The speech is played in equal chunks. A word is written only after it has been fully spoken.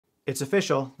It's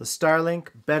official, the Starlink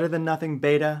Better Than Nothing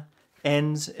beta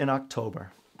ends in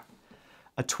October.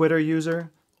 A Twitter user,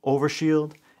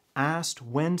 Overshield, asked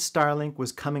when Starlink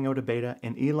was coming out of beta,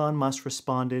 and Elon Musk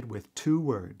responded with 2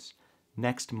 words: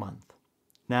 next month.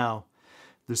 Now,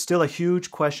 there's still a huge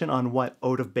question on what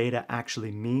out of beta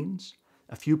actually means,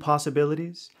 a few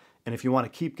possibilities, and if you want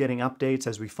to keep getting updates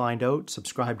as we find out,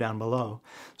 subscribe down below.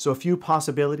 So a few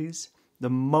possibilities. The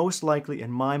most likely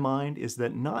in my mind is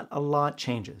that not a lot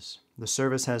changes. The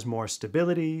service has more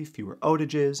stability, fewer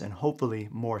outages, and hopefully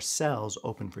more cells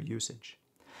open for usage.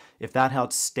 If that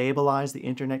helps stabilize the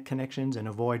internet connections and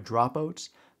avoid dropouts,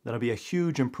 that'll be a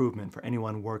huge improvement for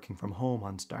anyone working from home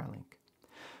on Starlink.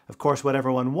 Of course, what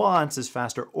everyone wants is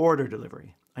faster order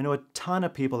delivery. I know a ton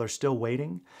of people are still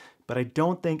waiting, but I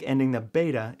don't think ending the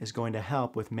beta is going to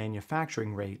help with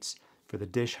manufacturing rates for the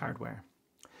Dish hardware.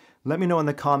 Let me know in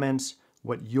the comments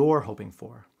what you're hoping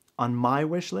for. On my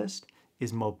wish list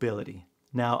is mobility.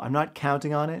 Now, I'm not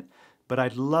counting on it, but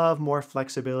I'd love more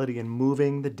flexibility in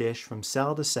moving the Dish from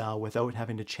cell to cell without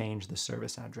having to change the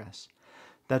service address.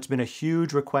 That's been a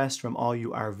huge request from all you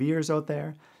RVers out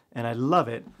there, and I love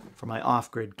it for my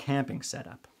off-grid camping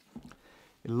setup.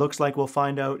 It looks like we'll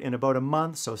find out in about a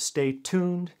month, so stay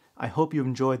tuned. I hope you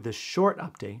enjoyed this short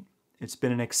update. It's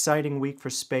been an exciting week for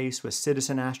space with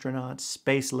citizen astronauts,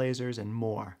 space lasers, and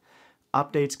more.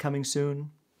 Updates coming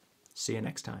soon. See you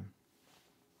next time.